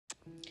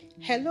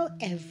Hello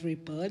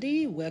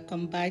everybody,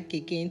 welcome back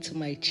again to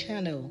my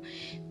channel.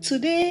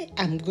 Today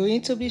I'm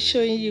going to be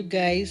showing you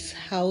guys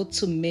how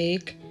to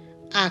make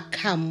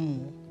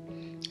akamu.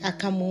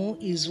 Akamu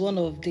is one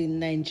of the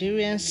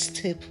Nigerian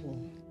staple.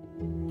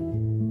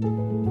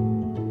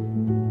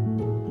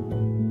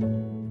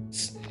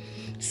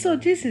 So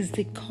this is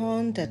the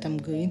corn that I'm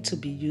going to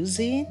be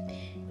using,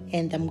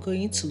 and I'm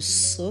going to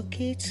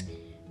soak it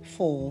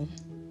for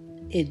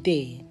a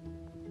day.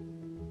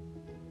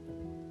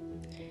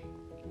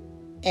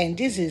 And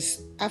this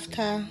is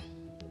after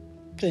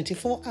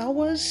 24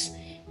 hours.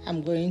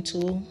 I'm going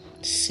to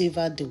sieve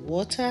out the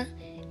water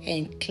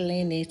and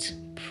clean it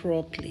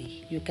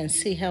properly. You can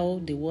see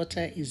how the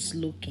water is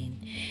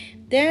looking.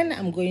 Then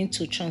I'm going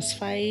to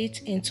transfer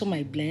it into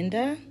my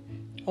blender.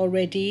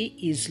 Already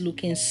is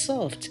looking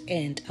soft,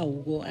 and I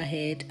will go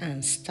ahead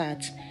and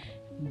start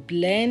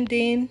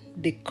blending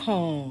the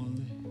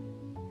corn.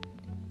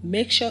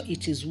 Make sure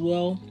it is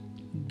well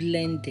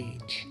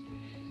blended.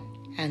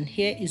 And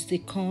here is the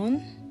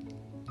corn,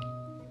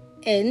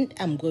 and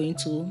I'm going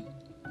to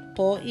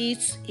pour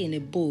it in a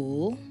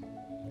bowl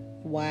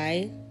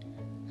while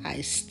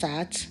I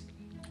start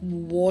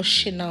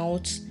washing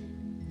out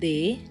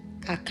the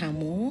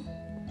akamu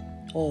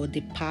or the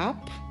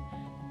pap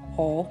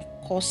or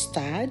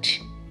custard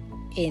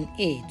in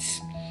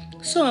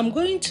it. So I'm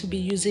going to be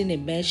using a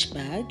mesh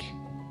bag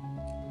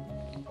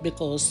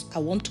because I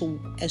want to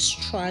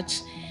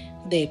extract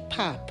the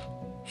pap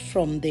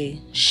from the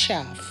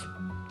chaff.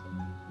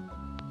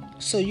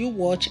 So you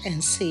watch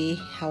and see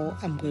how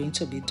I'm going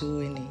to be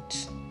doing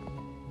it.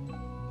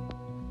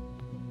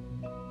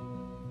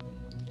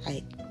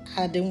 I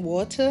add in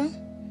water.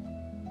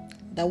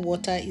 That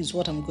water is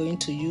what I'm going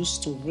to use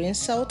to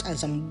rinse out.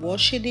 As I'm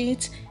washing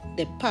it,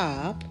 the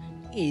pap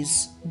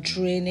is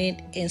draining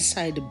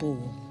inside the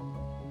bowl.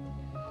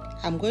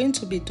 I'm going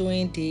to be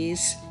doing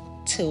this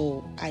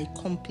till I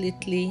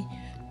completely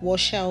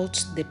wash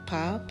out the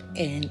pap,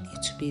 and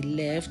it will be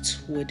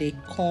left with a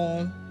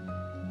corn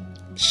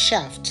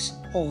shaft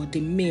or the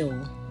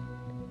meal.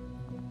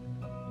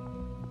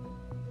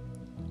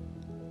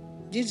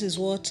 This is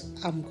what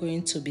I'm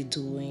going to be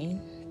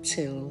doing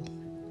till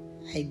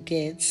I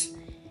get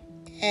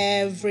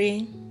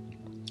every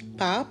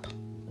pap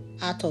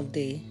out of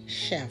the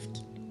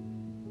shaft.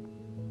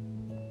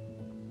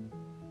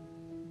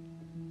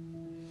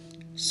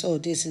 So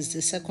this is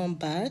the second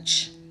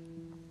batch.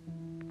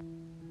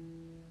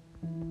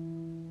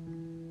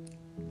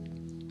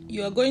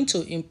 You are going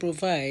to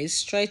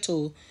improvise. Try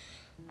to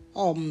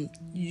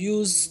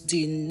use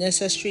the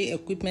necessary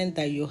equipment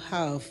that you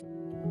have.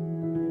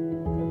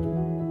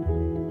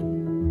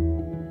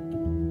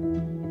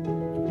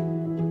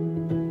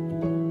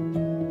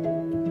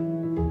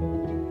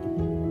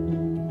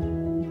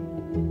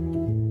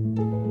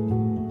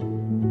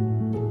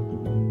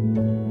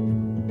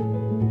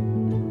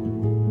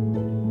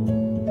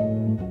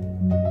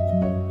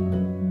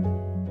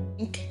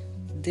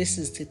 This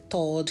is the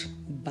third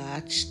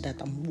batch that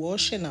I'm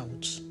washing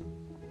out.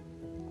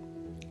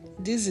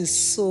 This is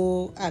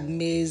so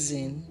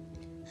amazing.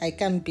 I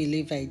can't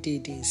believe I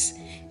did this.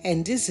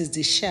 And this is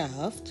the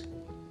shaft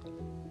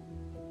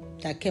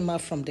that came out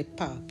from the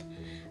pap.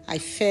 I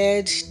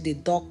fed the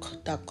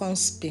duck that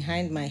comes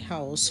behind my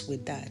house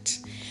with that.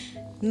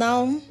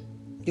 Now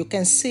you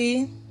can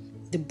see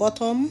the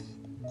bottom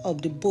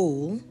of the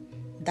bowl.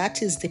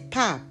 That is the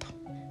pap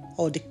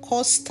or the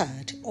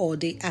custard or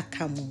the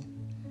akamu.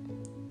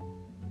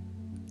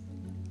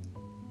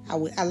 I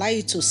will allow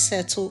it to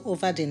settle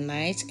over the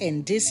night,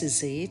 and this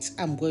is it.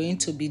 I'm going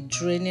to be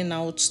draining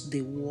out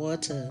the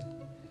water.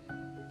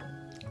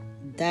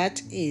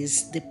 That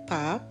is the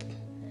pap.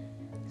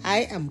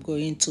 I am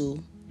going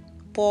to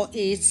pour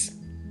it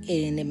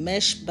in a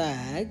mesh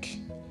bag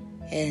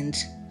and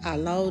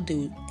allow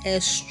the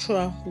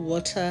extra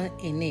water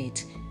in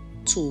it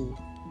to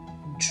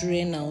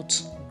drain out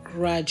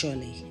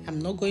gradually. I'm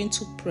not going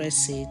to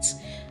press it.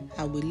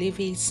 I will leave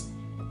it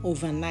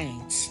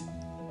overnight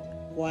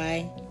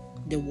while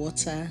the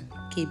water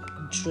keep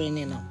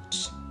draining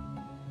out,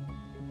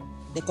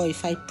 because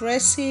if I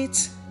press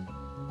it,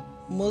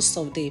 most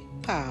of the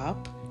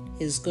pap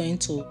is going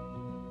to,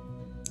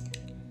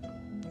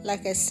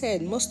 like I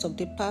said, most of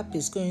the pap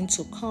is going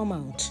to come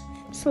out.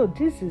 So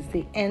this is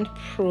the end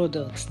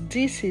product.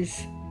 This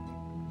is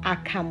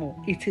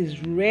akamu. It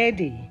is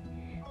ready.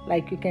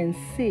 Like you can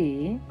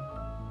see,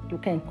 you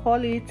can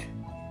call it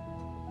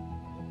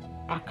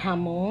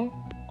akamu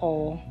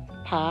or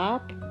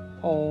pap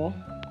or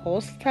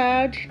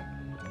custard.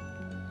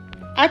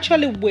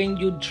 Actually, when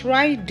you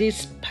dry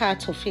this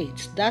part of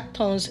it, that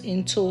turns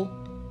into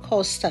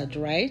custard,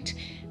 right?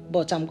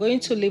 But I'm going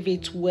to leave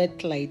it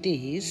wet like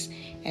this,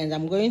 and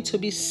I'm going to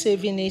be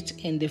saving it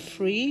in the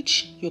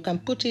fridge. You can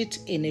put it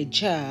in a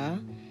jar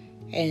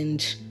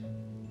and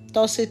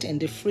toss it in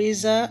the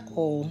freezer,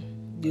 or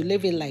you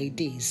leave it like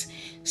this.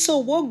 So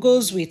what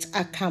goes with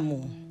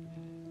akamu?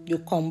 You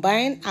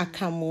combine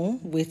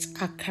akamu with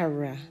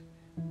akara.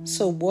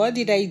 So what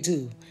did I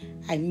do?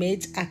 I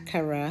made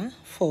akara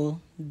for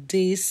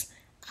this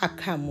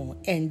akamu,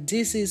 and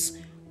this is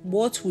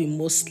what we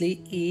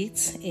mostly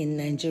eat in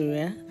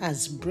Nigeria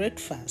as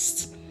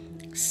breakfast.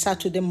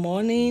 Saturday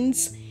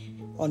mornings,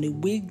 on a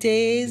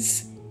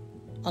weekdays,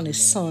 on a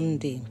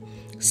Sunday.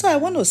 So I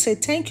want to say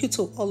thank you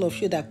to all of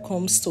you that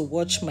comes to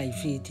watch my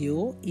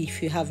video.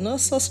 If you have not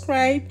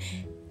subscribed,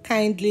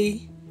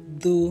 kindly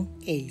do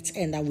it,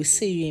 and I will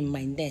see you in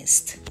my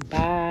next.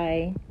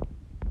 Bye.